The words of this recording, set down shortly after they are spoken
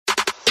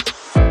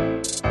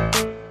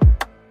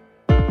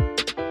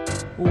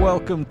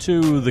Welcome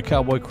to the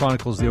Cowboy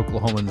Chronicles, the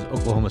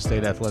Oklahoma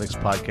State Athletics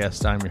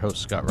podcast. I'm your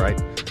host, Scott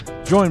Wright,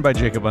 joined by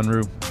Jacob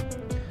Unruh.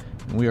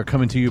 And we are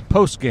coming to you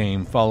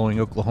post-game following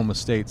Oklahoma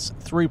State's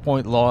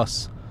 3-point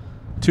loss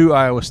to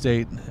Iowa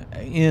State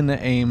in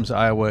Ames,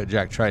 Iowa at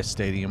Jack Trice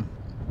Stadium.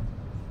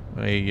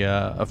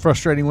 A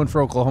frustrating one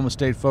for Oklahoma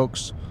State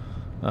folks.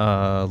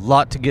 A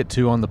lot to get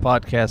to on the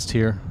podcast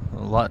here.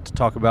 A lot to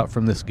talk about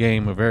from this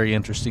game. A very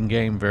interesting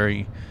game,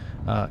 very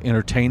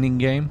entertaining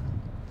game.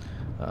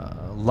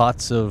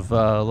 Lots of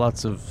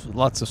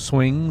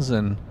swings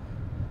and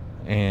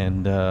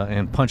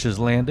punches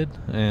landed,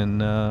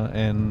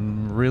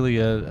 and really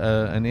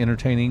an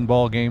entertaining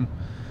ball game,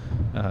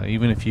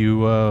 even if you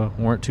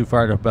weren't too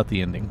fired up about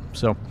the ending.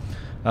 So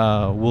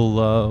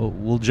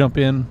we'll jump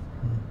in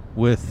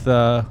with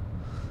we'll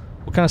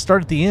kind of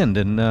start at the end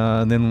and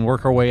then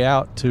work our way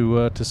out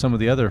to some of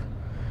the other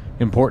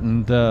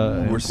important.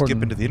 We're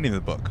skipping to the ending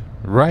of the book.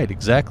 Right,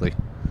 exactly.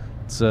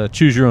 It's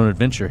choose your own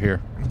adventure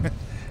here.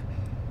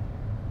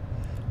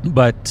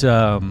 But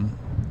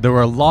there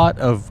were a lot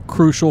of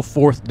crucial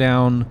fourth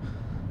down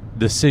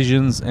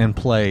decisions and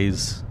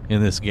plays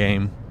in this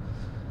game,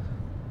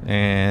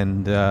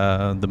 and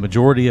the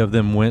majority of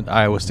them went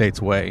Iowa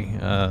State's way.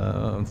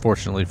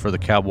 Unfortunately for the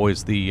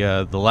Cowboys,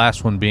 the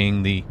last one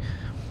being the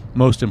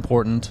most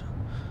important,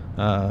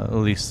 at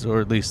least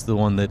the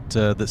one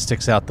that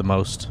sticks out the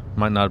most.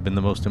 Might not have been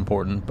the most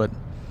important, but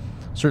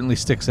certainly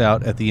sticks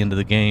out at the end of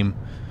the game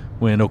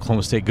when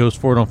Oklahoma State goes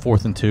for it on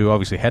 4th and 2.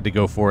 Obviously had to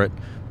go for it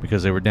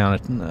because they were down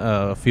at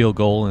a field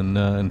goal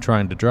and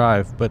trying to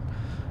drive. But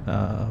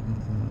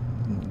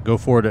go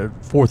for it at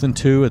 4th and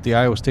 2 at the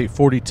Iowa State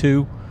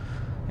 42,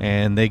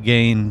 and they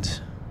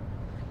gained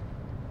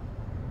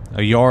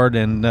a yard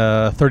and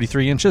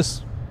 33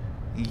 inches.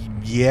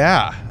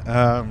 Yeah.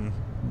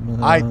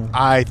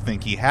 I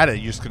think he had it.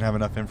 You just couldn't have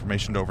enough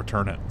information to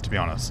overturn it, to be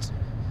honest.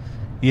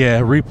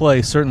 Yeah,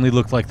 replay certainly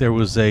looked like there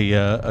was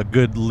a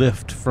good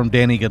lift from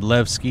Danny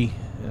Godlewski,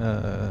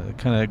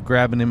 kind of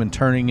grabbing him and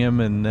turning him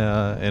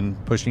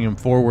and pushing him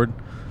forward.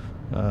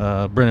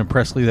 Brennan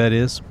Presley, that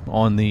is,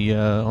 on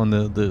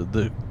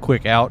the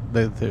quick out,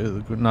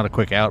 not a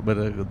quick out,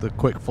 but the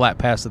quick flat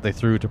pass that they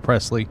threw to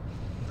Presley.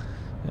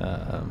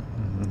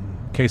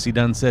 Casey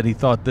Dunn said he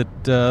thought they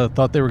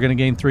were going to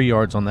gain 3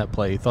 yards on that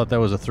play. He thought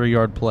that was a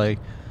 3-yard play,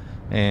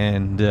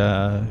 and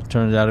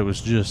turned out it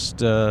was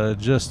just a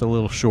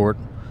little short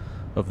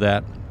of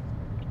that.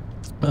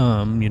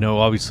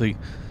 Obviously,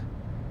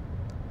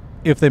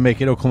 if they make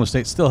it, Oklahoma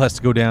State still has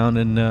to go down,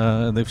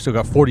 and they've still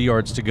got 40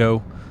 yards to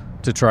go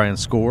to try and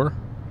score.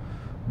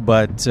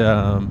 But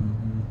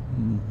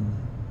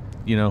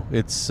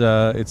it's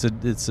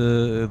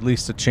at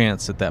least a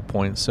chance at that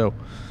point. So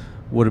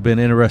would have been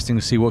interesting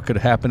to see what could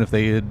happen if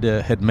they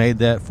had made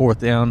that 4th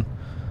down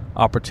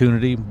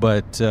opportunity.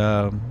 But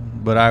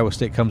Iowa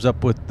State comes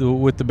up with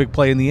the big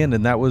play in the end,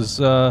 and that was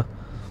I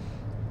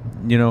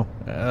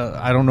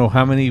don't know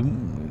how many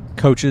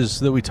coaches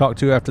that we talked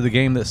to after the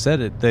game that said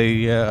it.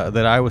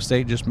 That Iowa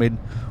State just made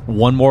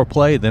one more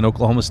play than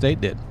Oklahoma State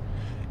did.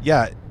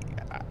 Yeah,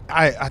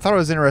 I thought it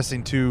was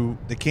interesting too.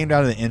 They came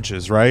down to the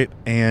inches, right?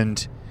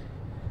 And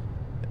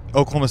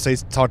Oklahoma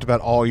State's talked about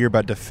all year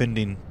about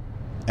defending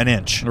an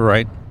inch,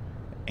 right?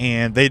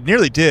 And they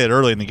nearly did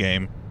early in the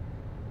game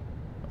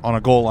on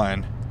a goal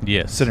line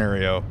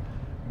scenario,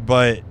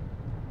 but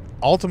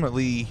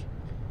ultimately,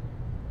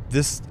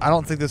 I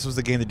don't think this was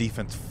the game the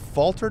defense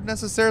faltered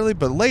necessarily,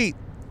 but late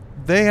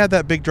they had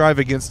that big drive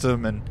against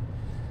them, and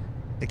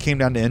it came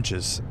down to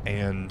inches.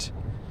 And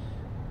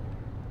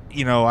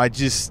I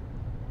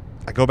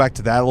go back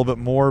to that a little bit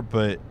more,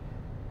 but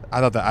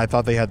I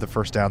thought they had the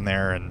first down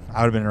there, and I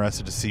would have been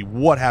interested to see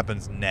what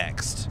happens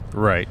next.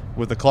 Right.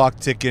 With the clock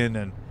ticking,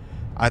 and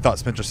I thought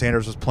Spencer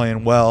Sanders was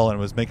playing well and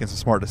was making some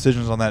smart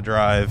decisions on that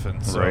drive,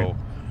 and so,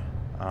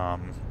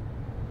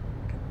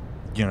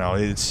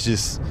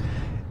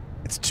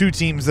 it's two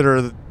teams that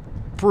are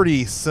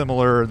pretty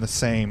similar and the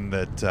same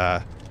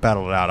that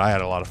battled it out. I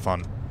had a lot of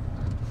fun.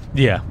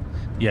 Yeah,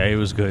 it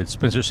was good.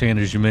 Spencer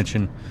Sanders, you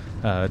mentioned,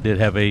 did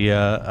have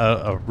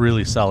a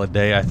really solid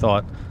day, I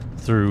thought,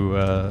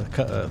 through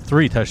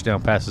 3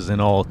 touchdown passes in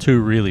all,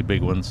 2 really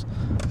big ones.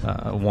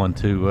 One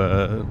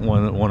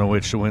of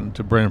which went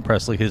to Brennan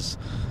Presley, his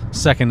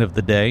second of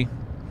the day,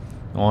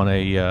 on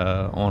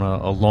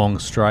a long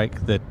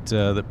strike that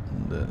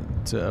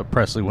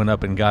Presley went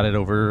up and got it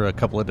over a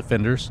couple of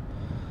defenders.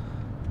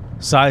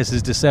 Size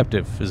is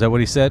deceptive. Is that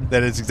what he said?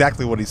 That is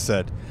exactly what he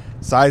said.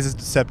 Size is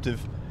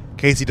deceptive.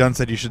 Casey Dunn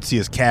said you should see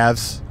his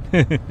calves.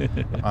 He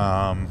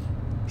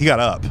got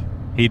up.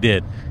 He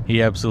did.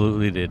 He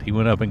absolutely did. He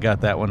went up and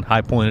got that one, high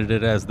pointed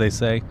it, as they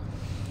say,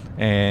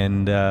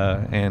 and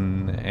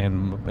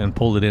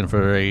pulled it in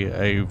for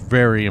a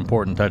very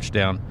important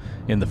touchdown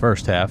in the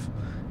first half.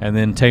 And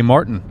then Tay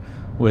Martin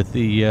with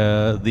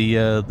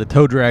the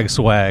toe drag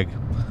swag.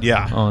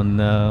 Yeah. On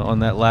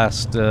that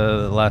last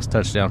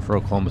touchdown for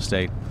Oklahoma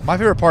State. My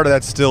favorite part of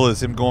that still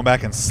is him going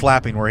back and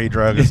slapping where he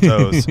drug his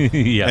toes.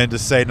 Yeah. And to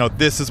say, no,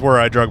 this is where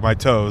I drug my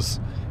toes.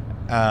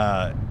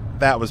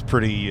 That was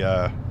pretty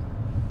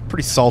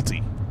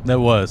salty. That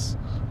was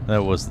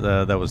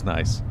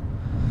nice.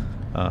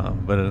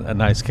 But a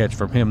nice catch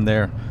from him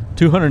there.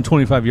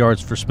 225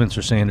 yards for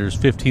Spencer Sanders,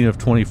 15 of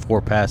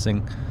 24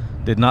 passing.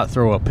 Did not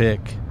throw a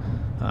pick.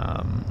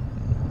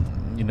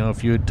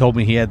 If you had told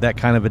me he had that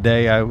kind of a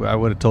day, I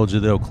would have told you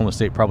that Oklahoma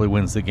State probably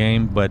wins the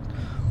game. But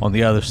on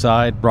the other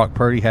side, Brock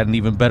Purdy had an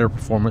even better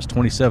performance,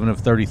 27 of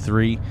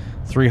 33,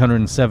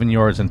 307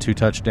 yards and 2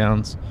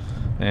 touchdowns.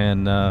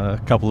 And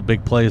a couple of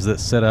big plays that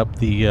set up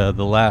the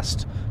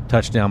last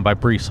touchdown by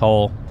Breece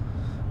Hall,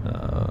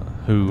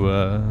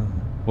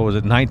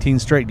 who, 19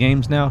 straight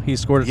games now he's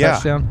scored a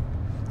touchdown?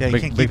 Yeah, you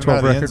can't keep him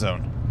out of the end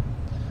zone.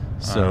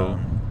 So,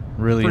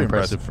 really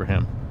impressive for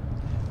him.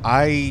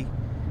 I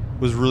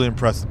was really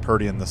impressed with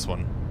Purdy in this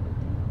one.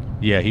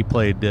 Yeah, he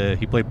played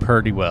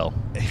Purdy well.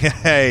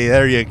 Hey,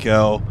 there you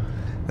go.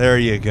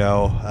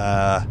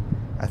 I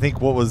think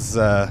what was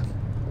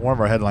one of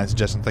our headline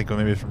suggestions, I think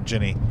maybe from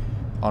Jenny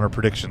on her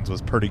predictions,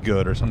 was Purdy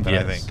good or something,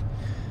 yes. I think.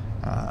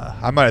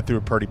 I might have threw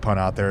a Purdy punt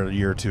out there a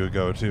year or two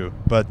ago, too.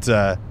 But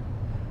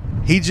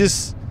he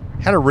just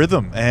had a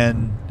rhythm,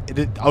 and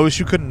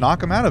OSU couldn't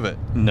knock him out of it.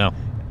 No.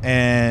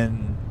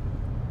 And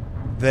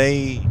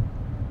they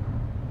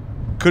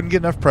couldn't get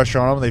enough pressure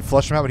on him. They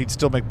flushed him out, but he'd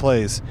still make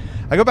plays.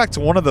 I go back to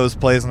one of those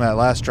plays on that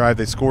last drive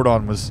they scored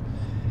on.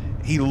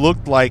 He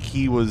looked like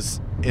he was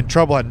in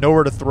trouble, had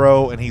nowhere to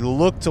throw, and he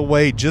looked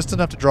away just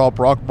enough to draw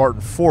Brock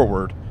Martin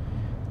forward,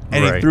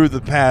 and he threw the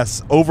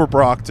pass over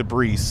Brock to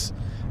Breece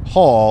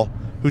Hall,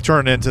 who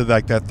turned into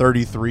like that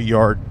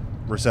 33-yard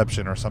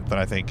reception or something,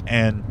 I think.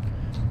 And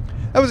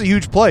that was a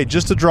huge play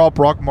just to draw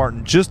Brock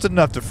Martin just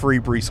enough to free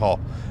Breece Hall,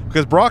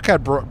 because Brock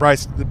had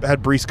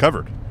Breece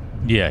covered.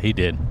 Yeah, he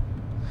did.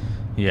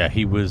 Yeah,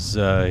 he was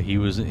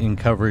in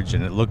coverage,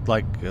 and it looked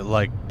like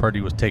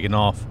Purdy was taking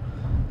off,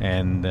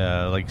 and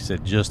like you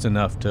said, just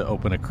enough to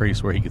open a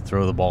crease where he could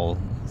throw the ball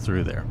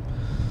through there.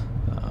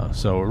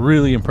 So a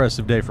really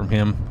impressive day from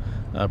him.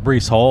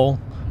 Breece Hall,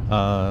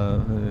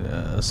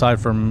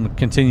 aside from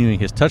continuing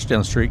his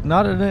touchdown streak,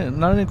 not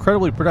an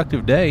incredibly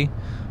productive day.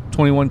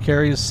 21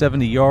 carries,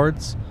 70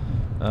 yards.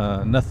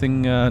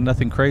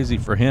 Nothing crazy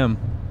for him.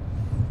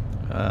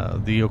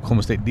 The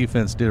Oklahoma State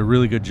defense did a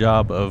really good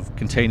job of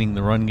containing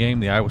the run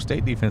game. The Iowa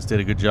State defense did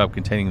a good job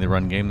containing the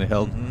run game. They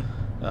held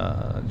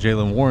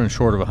Jaylen Warren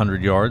short of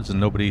 100 yards, and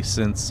nobody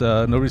since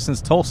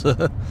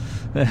Tulsa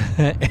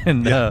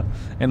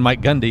and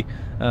Mike Gundy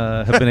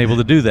have been able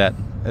to do that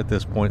at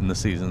this point in the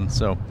season.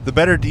 So the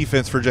better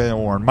defense for Jaylen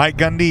Warren, Mike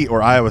Gundy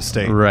or Iowa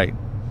State? Right.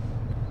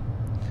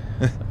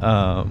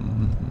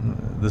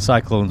 The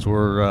Cyclones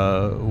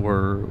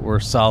were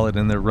solid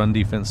in their run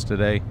defense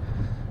today.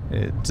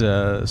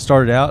 It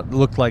started out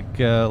looked like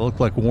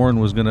Warren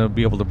was going to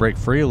be able to break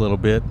free a little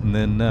bit, and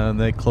then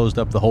they closed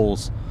up the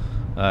holes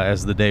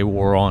as the day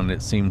wore on.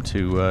 It seemed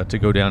to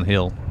go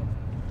downhill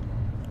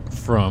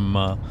from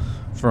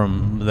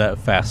that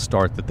fast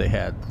start that they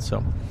had.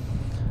 So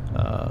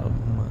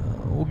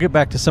we'll get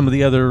back to some of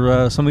the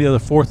other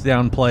fourth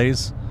down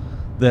plays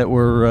that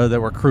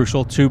were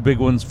crucial. 2 big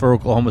ones for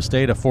Oklahoma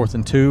State: a 4th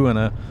and 2 and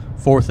a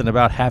 4th and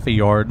about half a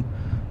yard.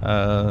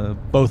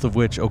 Both of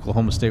which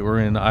Oklahoma State were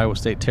in Iowa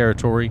State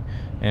territory,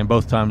 and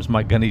both times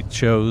Mike Gundy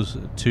chose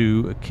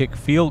to kick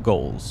field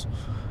goals,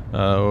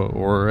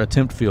 or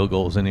attempt field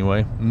goals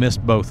anyway.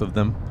 Missed both of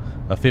them,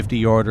 a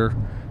 50-yarder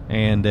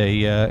and a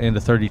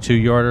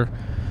 32-yarder.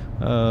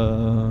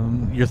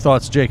 Your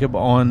thoughts, Jacob,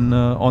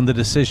 on the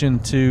decision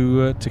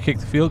to kick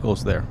the field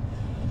goals there?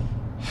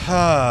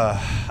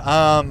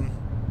 I'm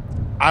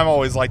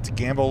always like to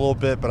gamble a little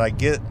bit, but I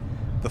get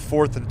the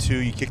 4th and 2.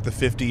 You kick the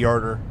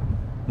 50-yarder.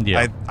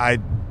 Yeah, I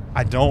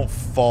don't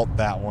fault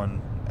that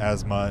one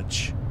as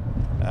much.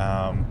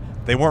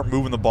 They weren't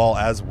moving the ball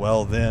as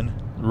well then.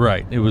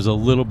 Right. It was a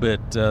little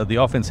bit. The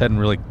offense hadn't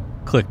really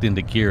clicked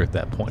into gear at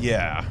that point.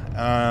 Yeah.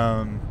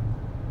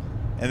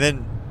 And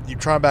then you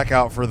try them back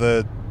out for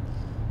the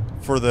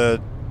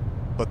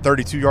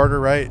 32-yarder,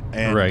 right?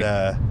 And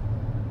right.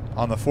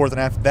 On the 4th and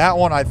half, that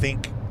one I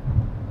think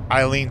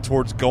I lean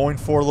towards going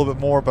for a little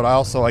bit more. But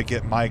I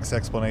get Mike's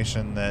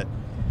explanation that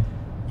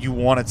you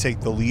want to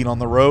take the lead on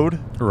the road.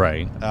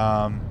 Right.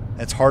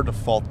 It's hard to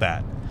fault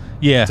that.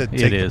 Yeah, to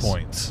take it is. The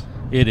points.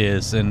 It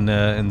is, and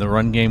the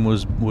run game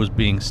was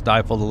being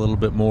stifled a little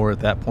bit more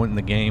at that point in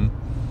the game.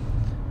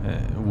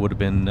 It would have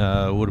been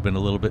a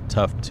little bit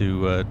tough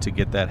to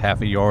get that half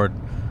a yard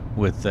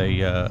with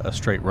a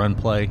straight run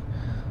play.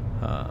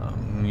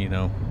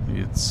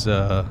 It's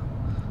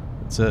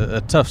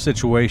a tough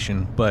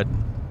situation, but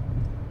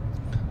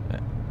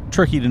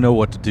tricky to know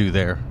what to do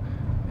there.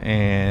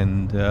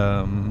 And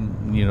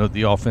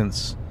the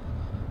offense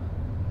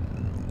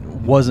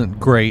wasn't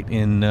great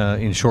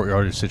in short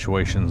yardage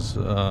situations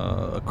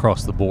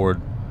across the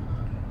board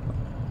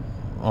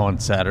on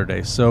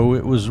Saturday, so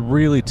it was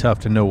really tough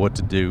to know what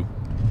to do.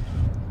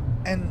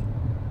 And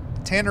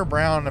Tanner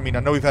Brown, I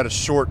know we've had a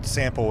short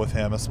sample with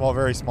him,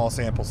 very small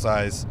sample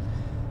size.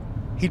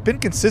 He'd been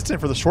consistent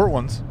for the short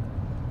ones.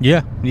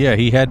 Yeah,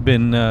 he had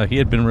been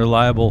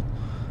reliable.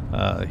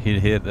 He'd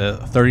hit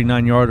a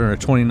 39-yarder and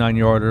a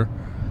 29-yarder.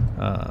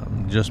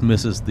 Just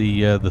misses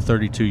the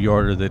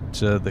 32-yarder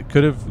that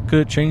could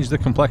have changed the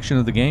complexion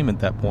of the game at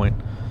that point.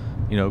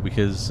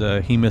 Because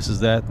he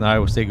misses that, and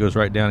Iowa State goes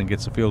right down and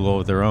gets a field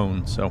goal of their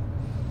own. So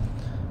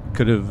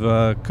could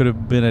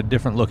have been a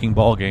different looking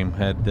ball game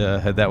had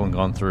that one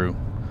gone through.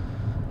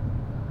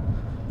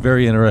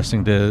 Very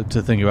interesting to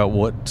think about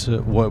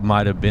what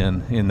might have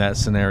been in that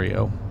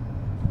scenario.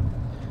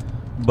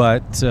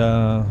 But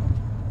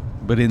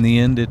in the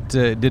end, it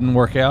didn't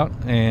work out,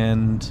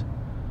 and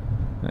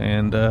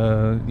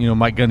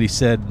Mike Gundy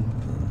said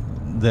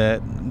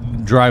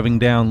that driving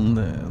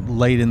down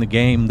late in the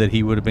game that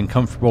he would have been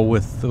comfortable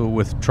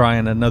with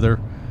trying another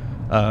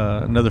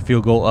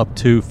field goal up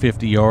to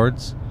 50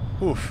 yards.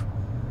 Oof.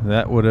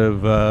 That would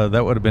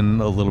have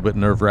been a little bit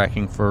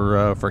nerve-wracking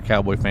for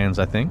Cowboy fans,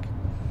 I think.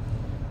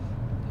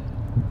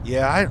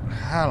 Yeah,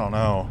 I don't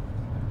know.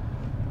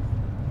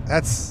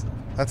 That's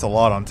a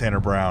lot on Tanner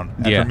Brown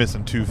after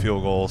missing 2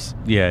 field goals.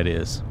 Yeah, it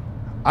is.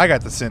 I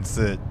got the sense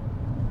that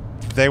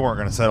they weren't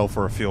going to settle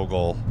for a field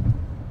goal.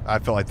 I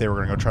felt like they were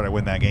going to go try to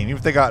win that game. Even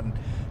if they got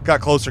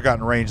closer, got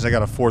in range, they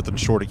got a 4th and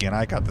short again.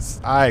 I kind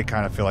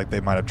of feel like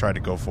they might have tried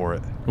to go for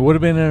it. It would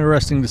have been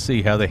interesting to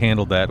see how they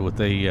handled that with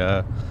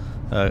a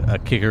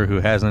kicker who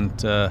hasn't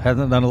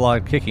done a lot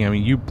of kicking. I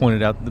mean, you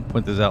pointed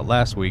this out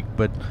last week,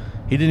 but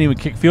he didn't even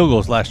kick field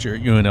goals last year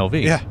at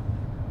UNLV. Yeah.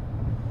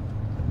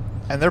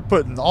 And they're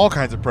putting all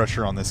kinds of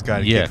pressure on this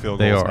guy to kick field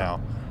goals now.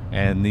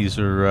 And these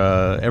are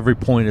every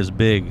point is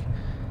big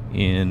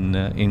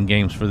in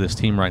games for this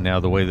team right now.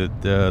 The way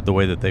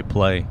that they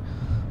play,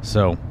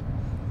 so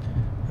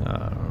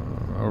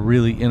a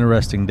really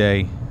interesting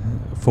day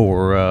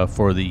for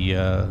the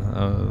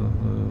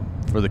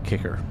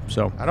kicker.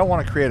 So I don't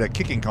want to create a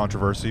kicking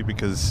controversy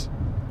because,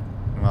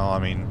 well, I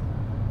mean,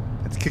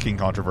 it's kicking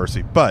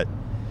controversy. But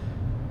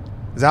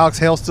is Alex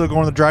Hale still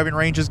going to the driving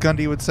range, as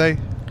Gundy would say?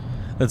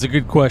 That's a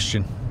good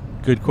question.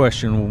 Good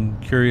question. I'm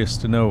curious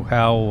to know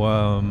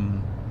how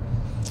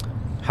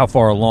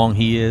far along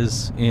he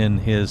is in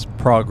his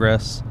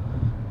progress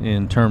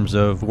in terms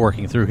of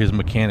working through his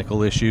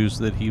mechanical issues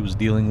that he was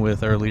dealing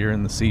with earlier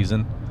in the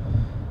season.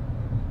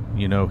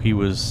 He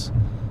was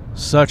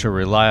such a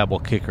reliable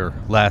kicker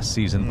last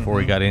season before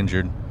he got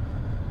injured.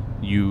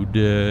 You'd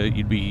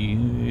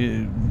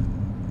be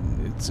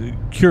it's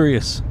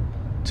curious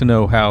to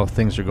know how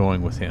things are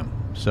going with him.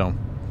 So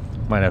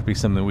might have to be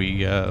something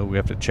we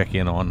have to check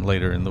in on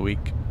later in the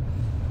week.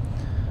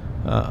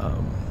 Here's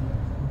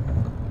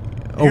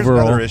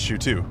overall, another issue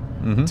too.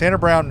 Tanner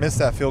Brown missed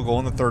that field goal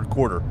in the 3rd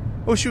quarter.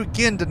 OSU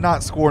again did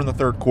not score in the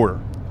 3rd quarter.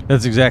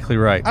 That's exactly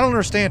right. I don't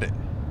understand it.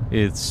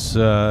 It's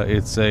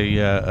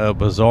a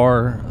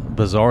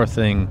bizarre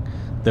thing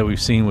that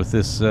we've seen with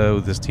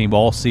this team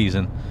all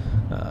season.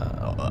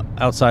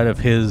 Outside of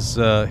his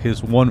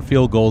 1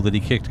 field goal that he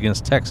kicked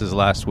against Texas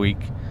last week,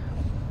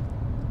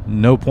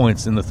 no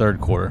points in the 3rd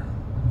quarter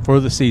for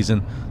the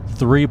season.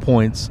 3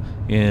 points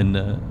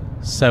in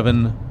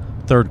 7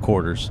 third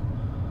quarters.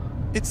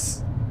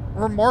 It's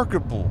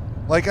remarkable.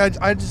 Like I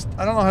don't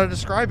know how to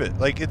describe it.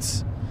 Like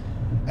it's.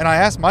 And I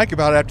asked Mike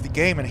about it after the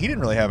game, and he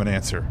didn't really have an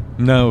answer.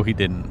 No, he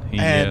didn't.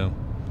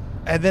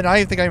 And then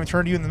I think I even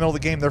turned to you in the middle of the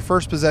game. Their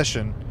first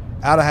possession,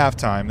 out of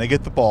halftime, they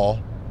get the ball.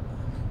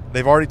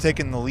 They've already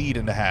taken the lead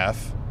into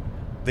half.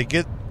 They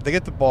get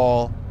the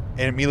ball,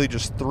 and immediately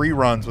just 3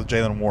 runs with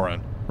Jalen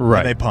Warren. Right.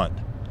 And they punt.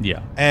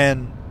 Yeah.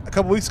 And a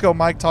couple weeks ago,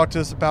 Mike talked to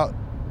us about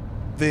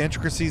the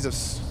intricacies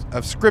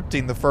of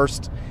scripting the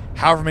first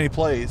however many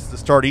plays to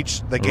start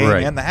the game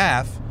and the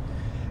half.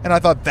 And I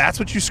thought, that's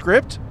what you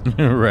script?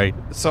 Right.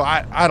 So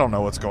I don't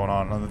know what's going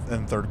on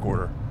in the 3rd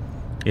quarter.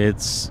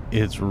 It's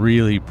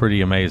really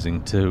pretty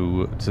amazing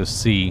to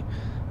see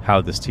how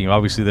this team.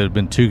 Obviously, there have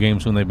been 2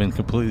 games when they've been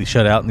completely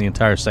shut out in the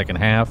entire second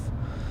half,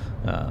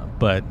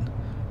 but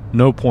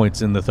no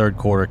points in the 3rd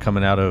quarter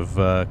coming out of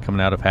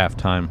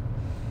halftime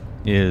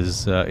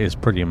is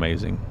pretty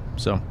amazing.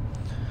 So,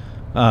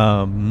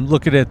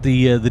 looking at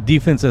the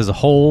defense as a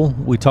whole,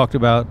 we talked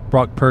about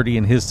Brock Purdy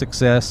and his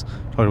success.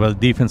 Talked about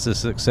the defense's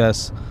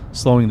success,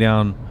 slowing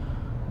down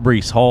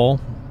Breece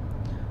Hall.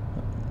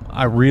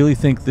 I really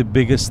think the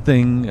biggest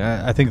thing.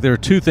 I think there are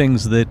 2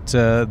 things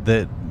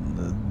that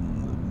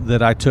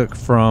I took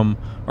from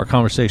our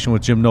conversation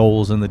with Jim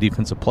Knowles and the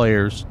defensive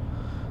players.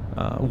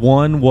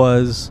 One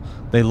was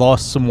they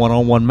lost some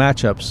one-on-one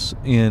matchups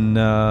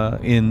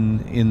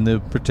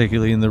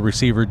particularly in the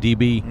receiver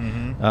DB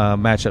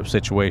matchup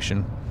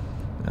situation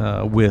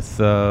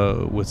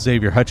with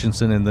Xavier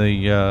Hutchinson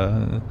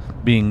and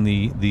being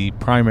the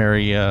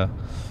primary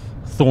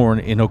thorn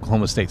in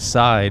Oklahoma State's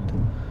side.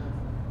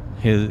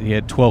 He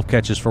had 12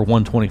 catches for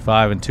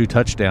 125 and 2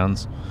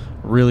 touchdowns.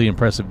 Really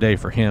impressive day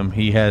for him.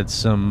 He had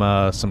some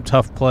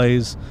tough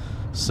plays,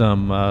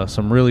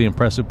 some really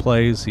impressive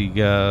plays. He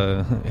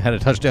had a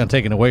touchdown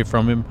taken away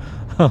from him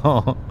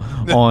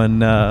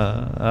on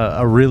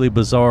a really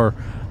bizarre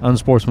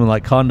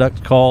unsportsmanlike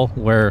conduct call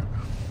where,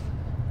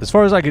 as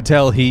far as I could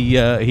tell,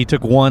 he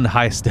took 1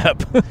 high step.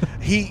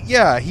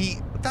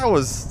 That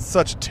was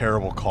such a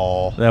terrible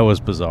call. That was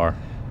bizarre.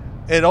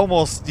 It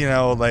almost, you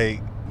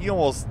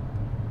almost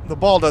the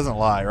ball doesn't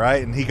lie,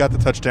 right? And he got the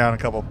touchdown a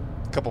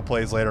couple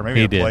plays later,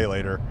 maybe play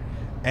later.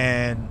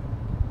 And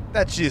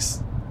that's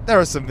just, there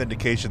was some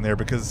vindication there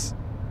because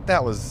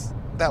that was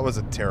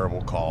a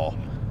terrible call.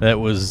 That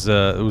was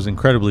it was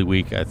incredibly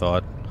weak, I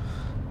thought,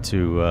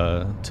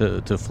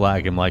 to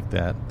flag him like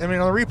that. I mean,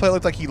 on the replay, it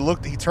looked like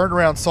he turned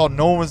around, saw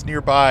no one was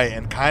nearby,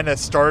 and kind of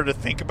started to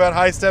think about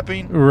high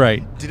stepping.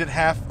 Right. Did it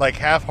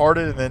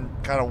half-hearted, and then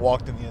kind of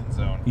walked in the end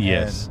zone.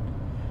 Yes.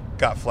 And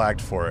got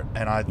flagged for it,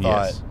 and I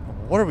thought,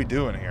 what are we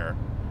doing here?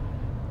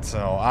 So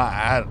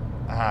I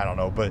don't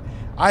know, but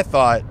I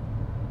thought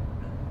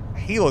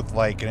he looked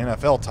like an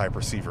NFL type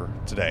receiver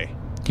today.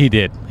 He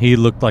did. He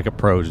looked like a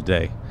pro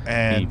today.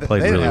 And he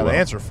played they didn't really have well. an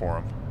answer for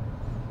him.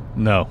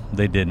 No,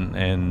 they didn't.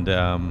 And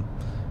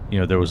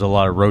there was a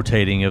lot of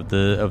rotating of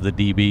the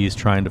DBs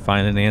trying to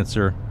find an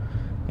answer,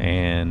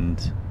 and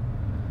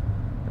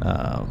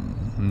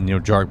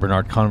Jarek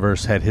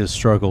Bernard-Converse had his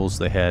struggles.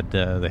 They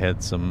had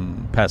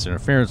some pass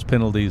interference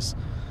penalties,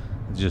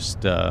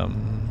 just a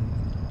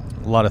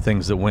lot of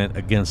things that went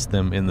against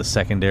them in the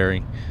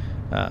secondary.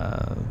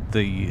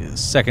 The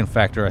second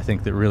factor I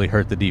think that really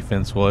hurt the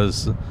defense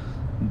was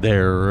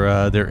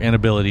their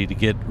inability to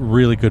get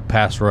really good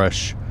pass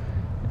rush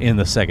in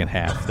the second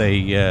half.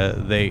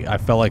 I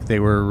felt like they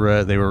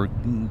were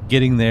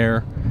getting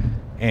there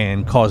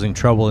and causing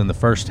trouble in the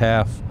first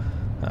half.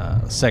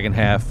 Second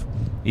half,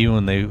 even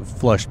when they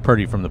flushed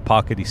Purdy from the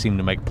pocket, he seemed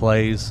to make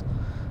plays.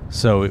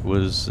 So it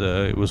was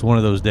one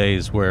of those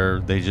days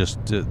where they just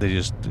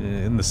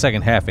in the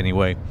second half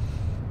anyway,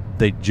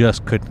 they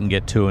just couldn't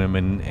get to him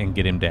and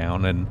get him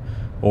down and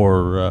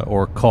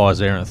or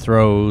cause errant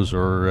throws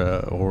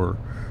or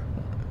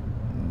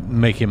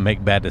make him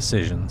make bad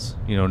decisions.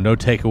 No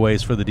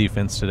takeaways for the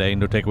defense today.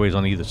 No takeaways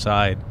on either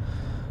side.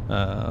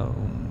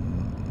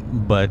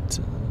 But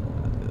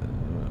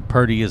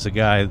Purdy is a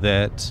guy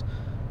that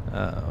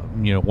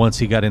once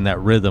he got in that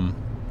rhythm,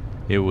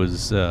 it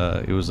was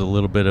a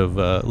little bit of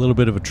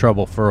a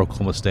trouble for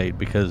Oklahoma State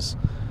because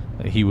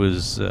he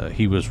was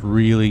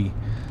really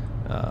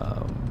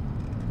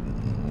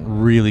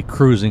really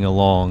cruising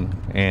along,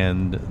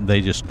 and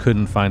they just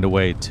couldn't find a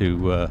way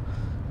to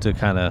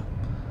kind of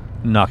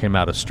knock him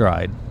out of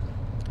stride.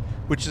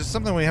 Which is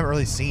something we haven't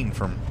really seen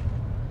from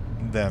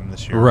them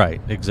this year.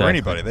 Right,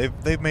 exactly. For anybody.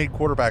 They've made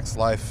quarterbacks'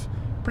 life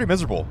pretty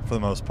miserable for the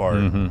most part.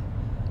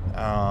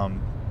 Mm-hmm.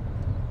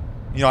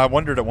 I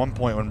wondered at one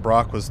point when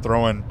Brock was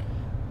throwing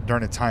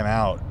during a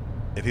timeout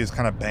if he was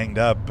kind of banged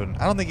up, and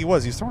I don't think he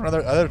was. He's throwing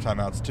other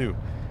timeouts too.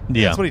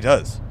 Yeah. That's what he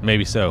does.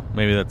 Maybe so.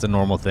 Maybe that's a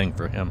normal thing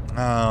for him.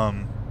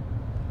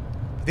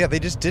 They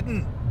just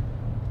didn't.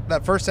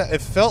 That first half,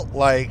 it felt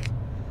like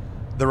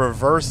the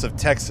reverse of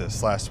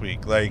Texas last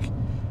week. Like,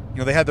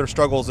 they had their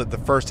struggles at the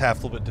first half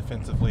a little bit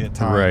defensively at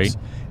times, right,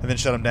 and then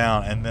shut them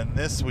down. And then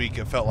this week,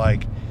 it felt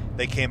like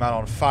they came out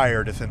on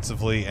fire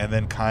defensively, and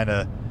then kind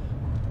of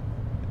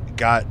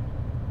got,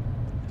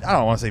 I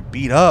don't want to say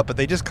beat up, but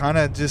they just kind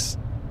of just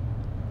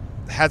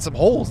had some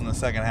holes in the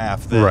second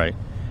half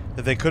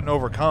that they couldn't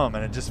overcome,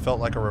 and it just felt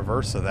like a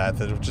reverse of that.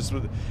 That it just,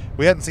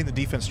 we hadn't seen the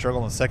defense struggle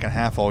in the second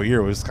half all year.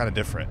 It was kind of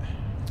different.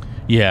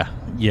 Yeah,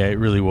 it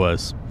really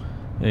was.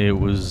 It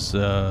was,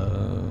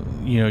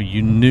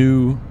 you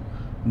knew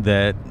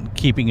that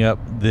keeping up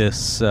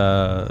this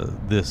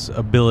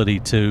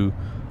ability to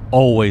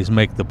always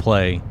make the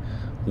play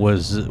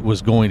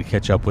was going to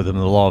catch up with them.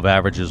 The law of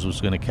averages was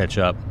going to catch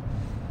up.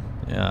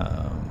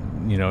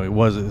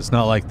 It's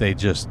not like they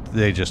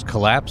just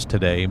collapsed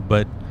today,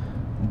 but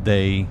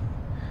they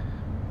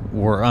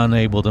were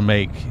unable to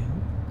make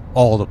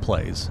all the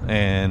plays,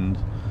 and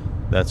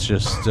that's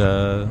just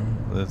going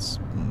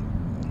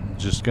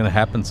to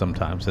happen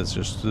sometimes.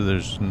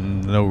 There's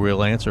no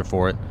real answer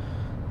for it.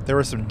 There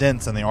were some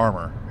dents in the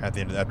armor at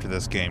the end after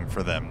this game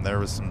for them. There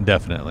was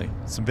definitely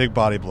some big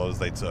body blows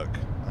they took,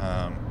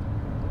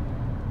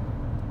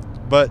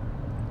 but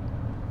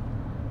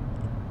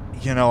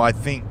I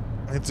think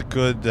it's a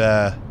good.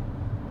 I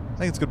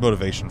think it's good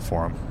motivation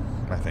for them.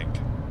 I think.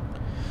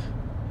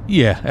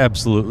 Yeah,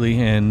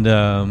 absolutely. And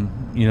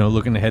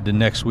looking ahead to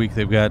next week,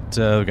 they've got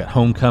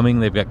homecoming.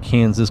 They've got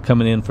Kansas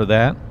coming in for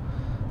that.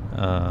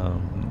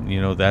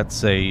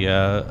 That's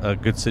a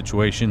good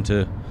situation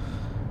to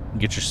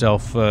get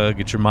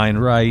your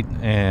mind right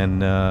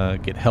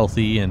and get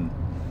healthy and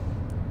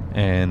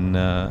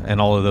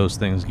all of those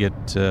things. Get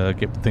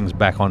things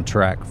back on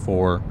track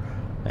for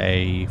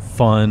a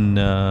fun,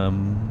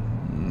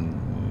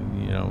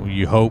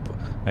 you hope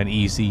an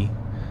easy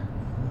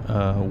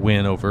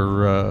win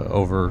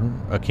over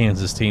a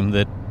Kansas team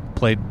that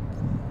played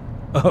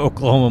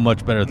Oklahoma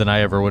much better than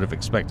I ever would have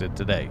expected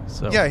today.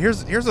 So yeah,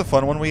 here's a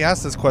fun one. We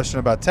asked this question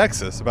about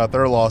Texas, about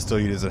their loss to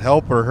OU. Does it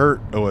help or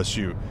hurt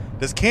OSU?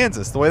 Does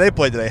Kansas, the way they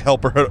played today,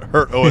 help or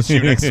hurt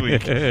OSU next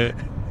week?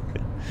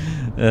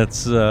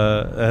 That's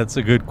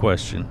a good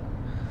question.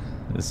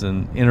 It's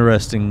an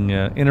interesting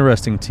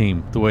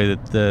team, the way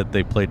that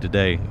they played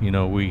today.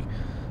 We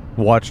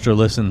watched or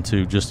listened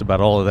to just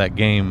about all of that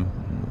game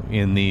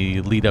in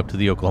the lead up to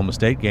the Oklahoma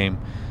State game,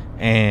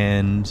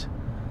 and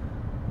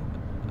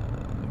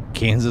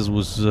Kansas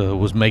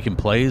was making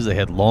plays. They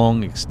had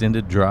long,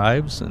 extended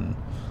drives, and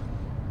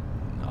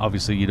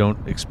obviously you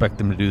don't expect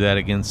them to do that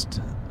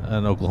against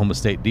an Oklahoma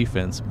State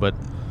defense. But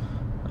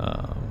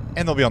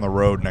and they'll be on the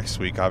road next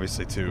week,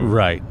 obviously, too.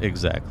 Right,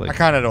 exactly. I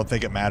kind of don't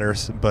think it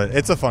matters, but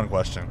it's a fun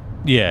question.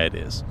 Yeah, it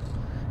is.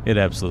 It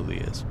absolutely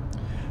is.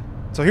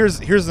 So here's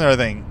another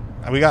thing.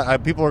 We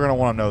got people are going to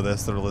want to know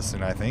this that are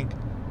listening, I think.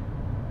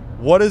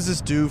 What does this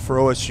do for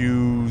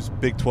OSU's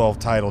Big 12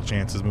 title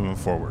chances moving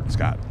forward,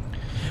 Scott?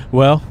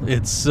 Well,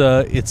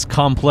 it's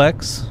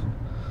complex.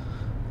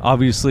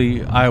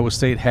 Obviously, Iowa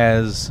State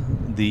has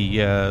the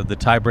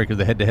tiebreaker,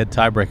 the head-to-head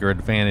tiebreaker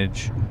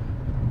advantage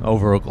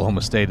over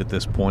Oklahoma State at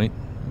this point.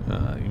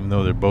 Even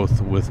though they're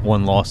both with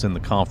one loss in the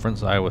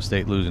conference, Iowa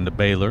State losing to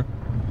Baylor.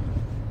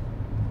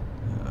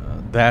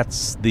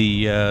 That's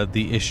the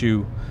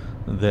issue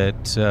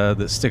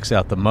that sticks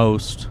out the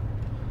most.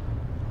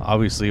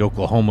 Obviously,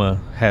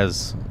 Oklahoma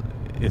has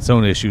its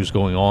own issues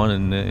going on,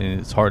 and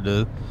it's hard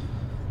to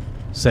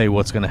say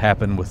what's going to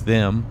happen with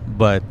them.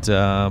 But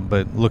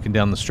looking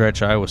down the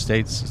stretch, Iowa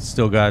State's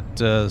still got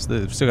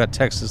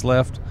Texas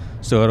left,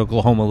 still got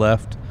Oklahoma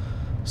left.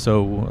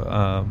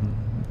 So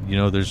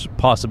there's a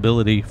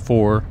possibility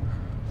for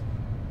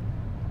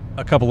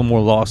a couple of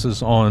more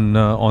losses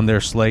on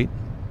their slate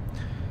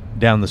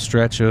down the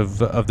stretch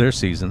of their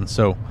season.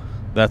 So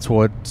that's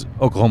what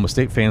Oklahoma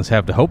State fans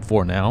have to hope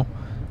for now,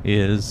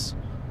 is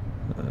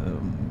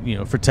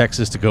for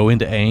Texas to go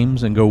into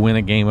Ames and go win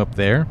a game up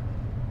there.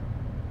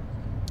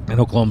 And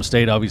Oklahoma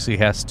State obviously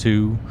has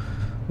to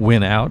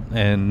win out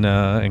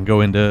and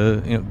go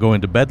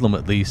into Bedlam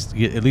at least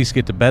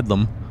get to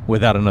Bedlam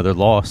without another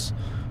loss,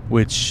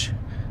 which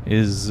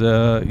is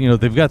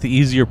they've got the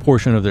easier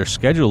portion of their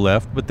schedule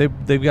left, but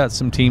they've got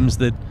some teams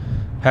that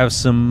have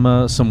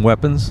some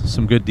weapons,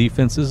 some good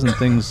defenses and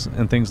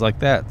things like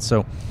that.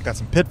 So got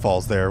some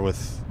pitfalls there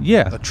with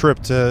a trip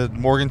to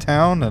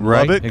Morgantown and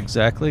Lubbock.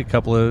 Exactly. A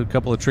couple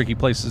of tricky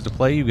places to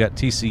play. You've got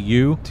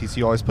TCU.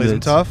 TCU always plays them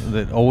tough.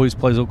 That always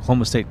plays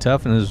Oklahoma State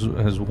tough and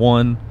has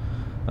won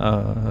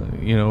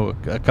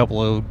a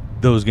couple of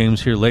those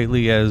games here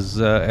lately as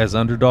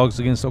underdogs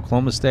against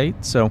Oklahoma State.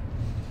 So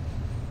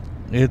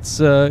it's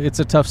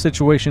a tough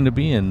situation to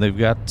be in. They've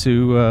got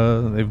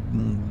to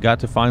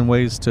find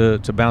ways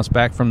to bounce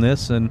back from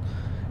this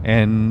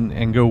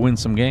and go win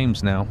some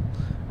games now.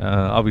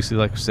 Obviously,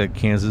 like I said,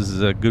 Kansas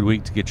is a good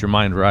week to get your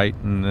mind right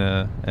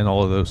and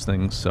all of those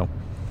things. So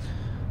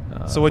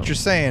what you're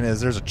saying is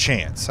there's a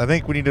chance. I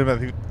think we need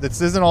to.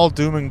 This isn't all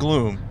doom and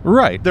gloom.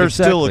 Right. There's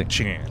still a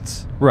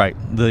chance. Right.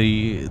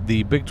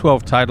 The Big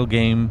 12 title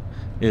game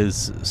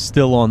is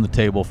still on the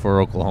table for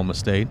Oklahoma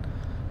State,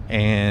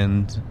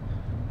 and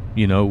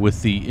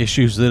with the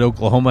issues that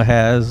Oklahoma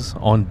has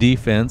on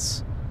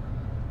defense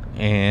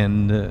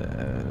and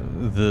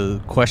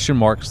the question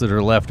marks that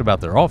are left about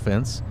their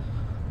offense,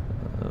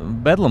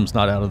 Bedlam's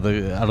not out of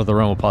the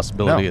realm of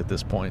possibility at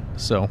this point.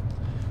 So,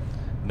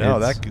 no,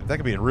 that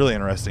could be a really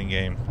interesting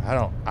game. I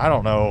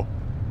don't know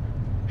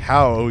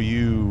how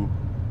OU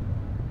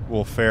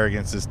will fare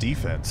against this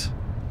defense.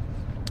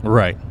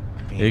 Right.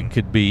 It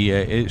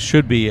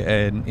should be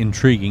an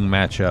intriguing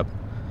matchup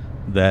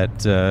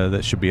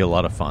that should be a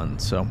lot of fun.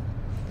 So,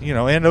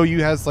 and OU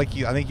has, I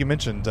think you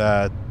mentioned,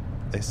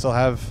 they still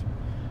have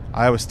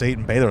Iowa State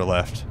and Baylor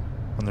left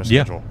on their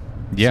schedule.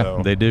 Yeah,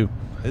 so they do.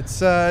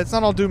 It's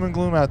not all doom and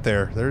gloom out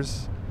there.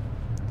 There's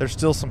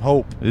still some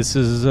hope. This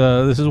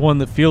is one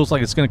that feels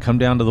like it's going to come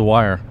down to the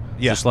wire.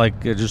 Yeah. Just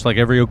like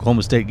every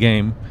Oklahoma State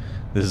game,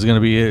 this is going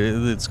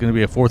to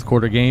be a fourth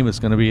quarter game. It's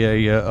going to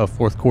be a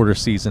fourth quarter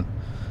season.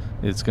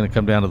 It's going to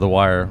come down to the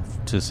wire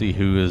to see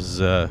who is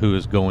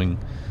going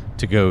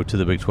to go to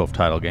the Big 12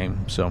 title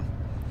game. So,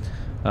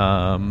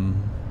 I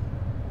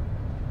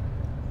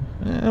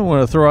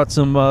want to throw out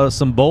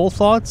some bowl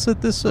thoughts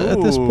at this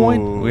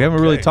point. We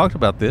haven't really talked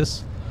about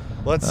this.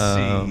 Let's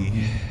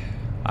see.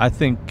 I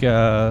think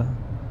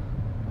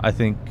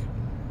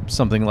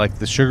something like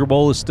the Sugar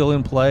Bowl is still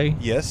in play.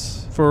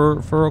 Yes.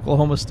 For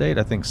Oklahoma State,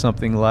 I think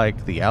something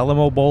like the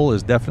Alamo Bowl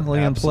is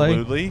definitely in play.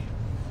 Absolutely.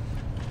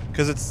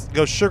 Because it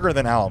goes Sugar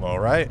then Alamo,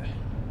 right?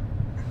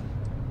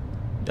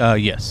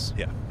 Yes.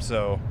 Yeah.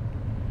 So,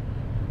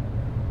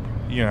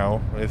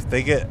 if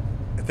they get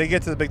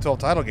to the Big 12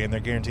 title game, they're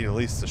guaranteed at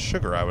least the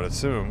Sugar, I would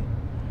assume.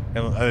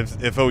 And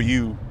if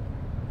OU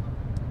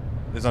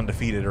is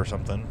undefeated or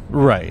something.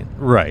 Right,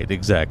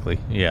 exactly.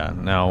 Yeah.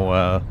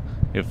 Now,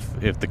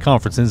 if the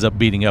conference ends up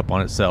beating up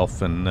on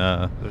itself and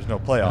there's no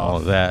playoff, all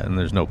of that, and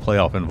there's no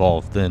playoff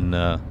involved, then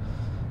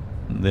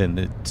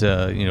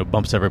it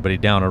bumps everybody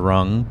down a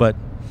rung. But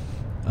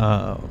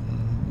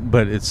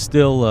it's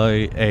still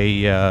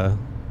a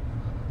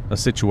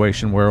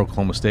situation where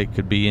Oklahoma State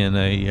could be in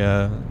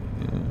a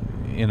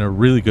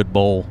really good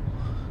bowl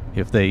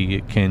if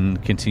they can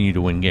continue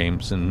to win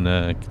games and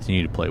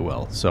continue to play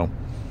well. So,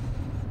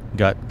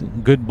 got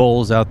good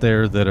bowls out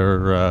there that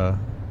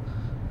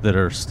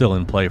are still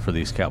in play for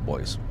these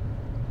Cowboys.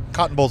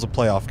 Cotton Bowl's a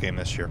playoff game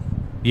this year.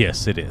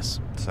 Yes, it is.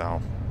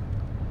 So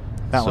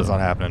that one's not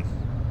happening.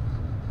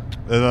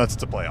 That's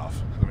the playoff.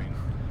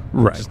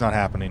 Right. It's just not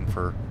happening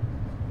for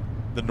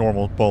the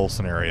normal bowl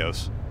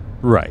scenarios.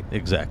 Right,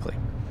 exactly.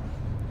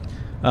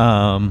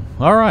 All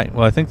right.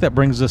 Well, I think that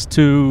brings us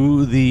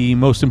to the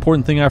most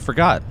important thing I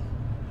forgot.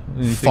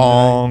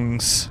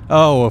 Fongs.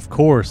 Oh, of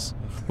course.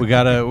 We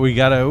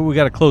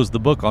gotta close the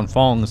book on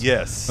Fongs.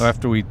 Yes.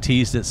 After we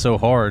teased it so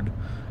hard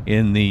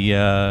in the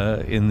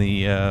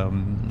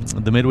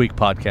midweek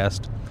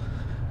podcast.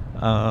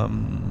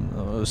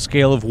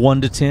 Scale of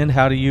 1 to 10.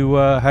 How do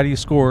you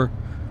score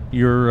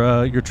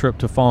your trip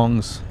to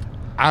Fongs?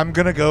 I'm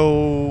gonna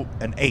go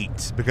an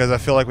 8 because I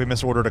feel like we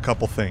misordered a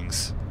couple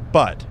things,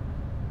 but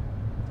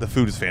the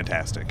food is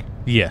fantastic.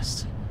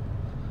 Yes.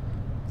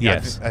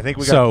 Yes. I think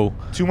we got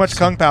too much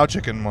Kung Pao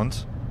chicken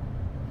once,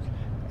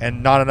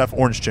 and not enough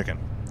orange chicken.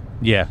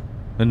 Yeah,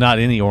 and not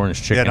any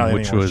orange chicken,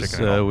 which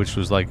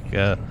was like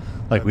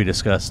we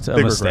discussed, a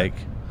mistake.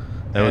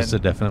 That was a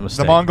definite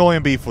mistake. The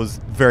Mongolian beef was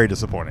very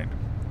disappointing.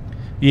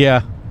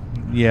 Yeah,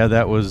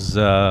 that was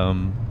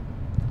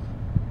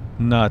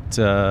not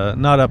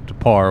up to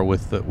par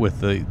with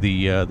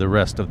the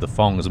rest of the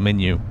Fongs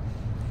menu.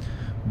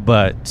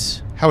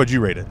 But how would you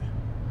rate it?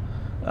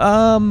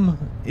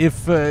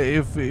 If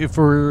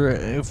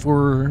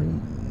we're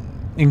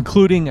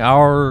including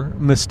our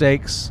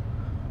mistakes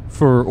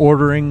for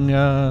ordering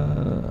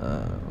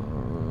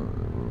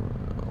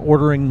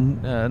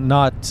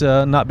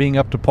not being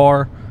up to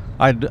par,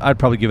 I'd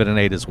probably give it an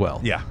 8 as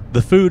well. Yeah.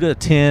 The food a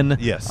 10.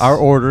 Yes. Our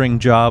ordering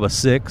job a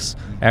 6.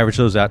 Average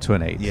those out to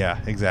an 8. Yeah,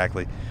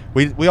 exactly.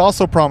 We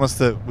also promised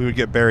that we would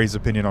get Barry's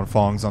opinion on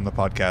Fongs on the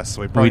podcast,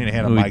 so we probably need to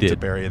hand a mic to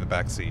Barry in the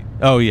back seat.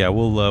 Oh yeah,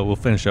 we'll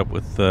finish up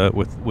with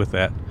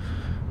that.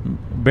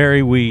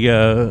 Barry,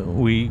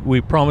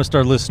 we promised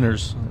our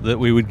listeners that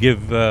we would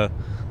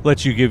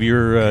let you give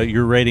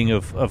your rating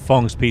of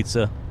Fong's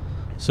Pizza.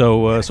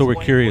 So we're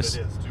curious.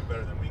 What it is, do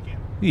better than we can.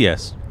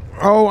 Yes.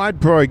 Oh,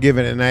 I'd probably give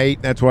it an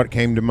 8. That's what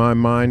came to my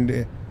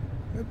mind.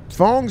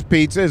 Fong's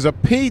Pizza is a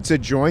pizza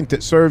joint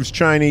that serves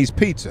Chinese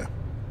pizza.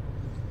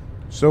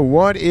 So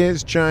what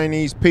is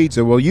Chinese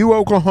pizza? Well, you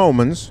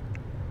Oklahomans,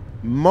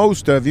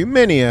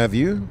 many of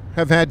you,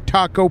 have had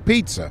taco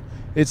pizza.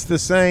 It's the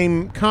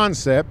same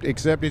concept,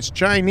 except it's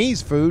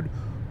Chinese food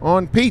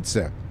on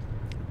pizza.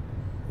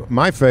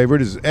 My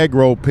favorite is egg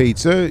roll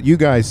pizza. You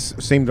guys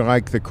seem to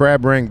like the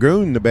crab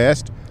rangoon the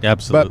best.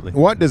 Absolutely. But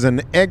what does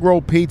an egg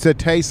roll pizza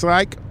taste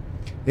like?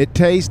 It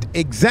tastes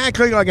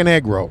exactly like an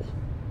egg roll.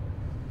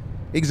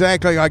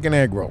 Exactly like an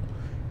egg roll.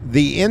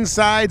 The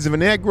insides of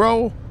an egg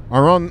roll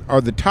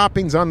are the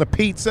toppings on the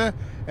pizza,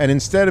 and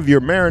instead of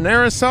your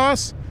marinara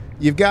sauce,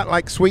 you've got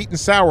like sweet and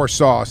sour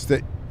sauce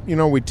that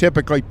we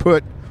typically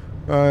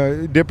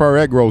dip our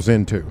egg rolls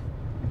into.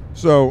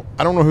 So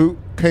I don't know who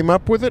came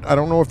up with it. I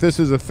don't know if this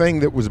is a thing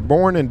that was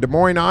born in Des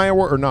Moines,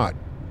 Iowa, or not.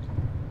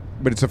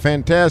 But it's a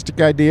fantastic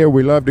idea.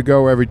 We love to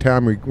go every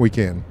time we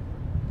can.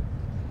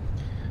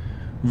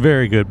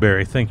 Very good,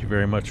 Barry. Thank you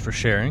very much for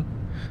sharing.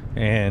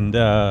 And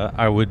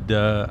I would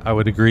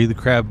agree. The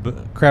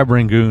crab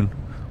rangoon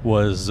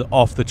was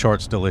off the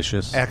charts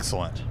delicious.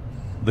 Excellent.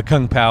 The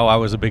Kung Pao I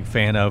was a big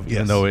fan of, yes.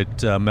 even though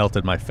it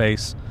melted my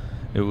face.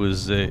 It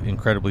was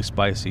incredibly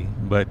spicy,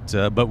 but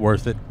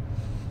worth it.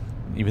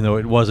 Even though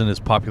it wasn't as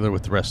popular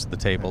with the rest of the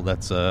table,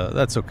 that's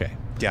okay.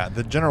 Yeah,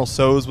 the General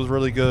Tso's was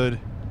really good.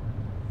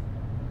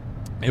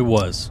 It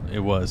was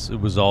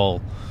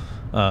all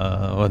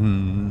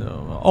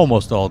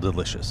almost all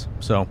delicious.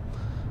 So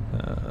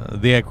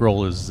the egg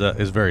roll is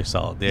very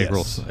solid. The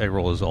egg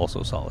roll is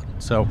also solid.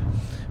 So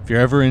if you're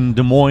ever in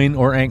Des Moines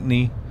or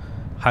Ankeny,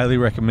 highly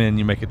recommend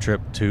you make a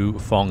trip to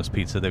Fong's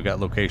Pizza. They've got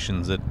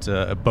locations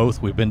at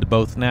both. We've been to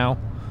both now.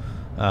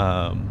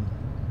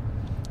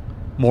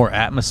 More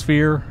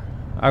atmosphere,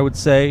 I would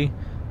say,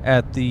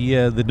 at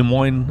the Des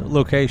Moines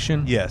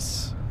location.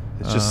 Yes,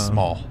 it's just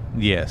small.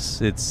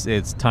 Yes,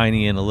 it's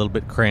tiny and a little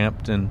bit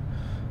cramped, and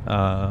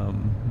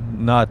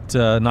not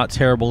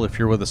terrible if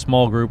you're with a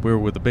small group. We were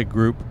with a big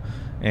group,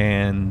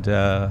 and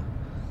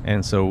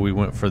so we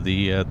went for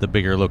the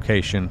bigger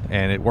location,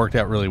 and it worked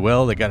out really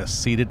well. They got us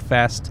seated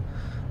faster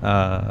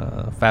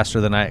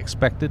than I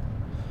expected.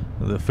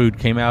 The food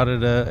came out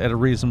at a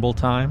reasonable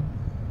time.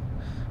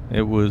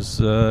 It was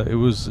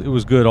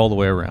good all the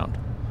way around.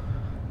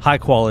 High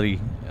quality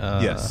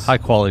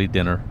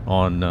dinner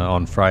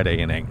on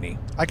Friday in Ankeny.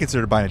 I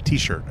considered buying a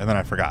T-shirt, and then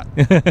I forgot.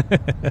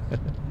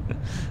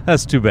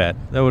 That's too bad.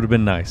 That would have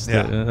been nice.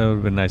 Yeah. That would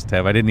have been nice to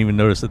have. I didn't even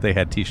notice that they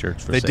had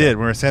T-shirts for sale. They did.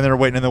 When we were standing there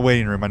waiting in the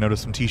waiting room, I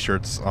noticed some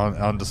T-shirts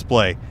on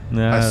display.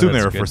 I assumed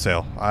they were for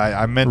sale.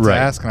 I meant to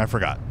ask, and I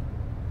forgot.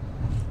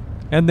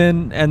 And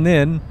then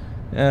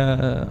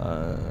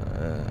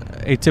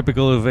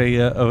atypical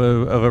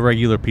of a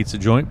regular pizza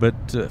joint, but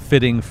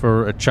fitting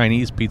for a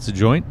Chinese pizza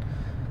joint,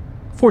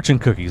 fortune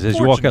cookies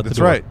you walk out the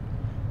door.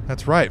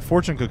 That's right.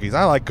 Fortune cookies.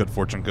 I like good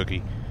fortune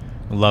cookie.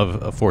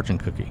 Love a fortune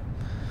cookie.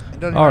 It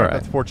doesn't matter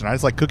about the fortune. I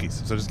just like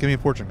cookies, so just give me a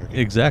fortune cookie.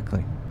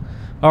 Exactly.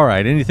 All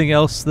right. Anything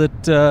else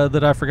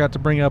that I forgot to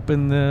bring up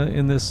in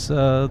this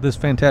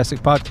fantastic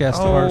podcast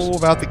of ours?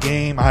 About the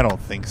game? I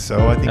don't think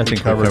so. I think we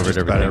covered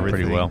everything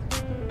pretty well.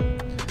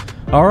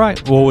 All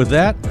right. Well, with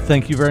that,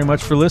 thank you very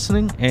much for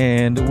listening,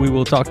 and we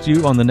will talk to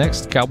you on the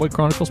next Cowboy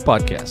Chronicles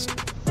podcast.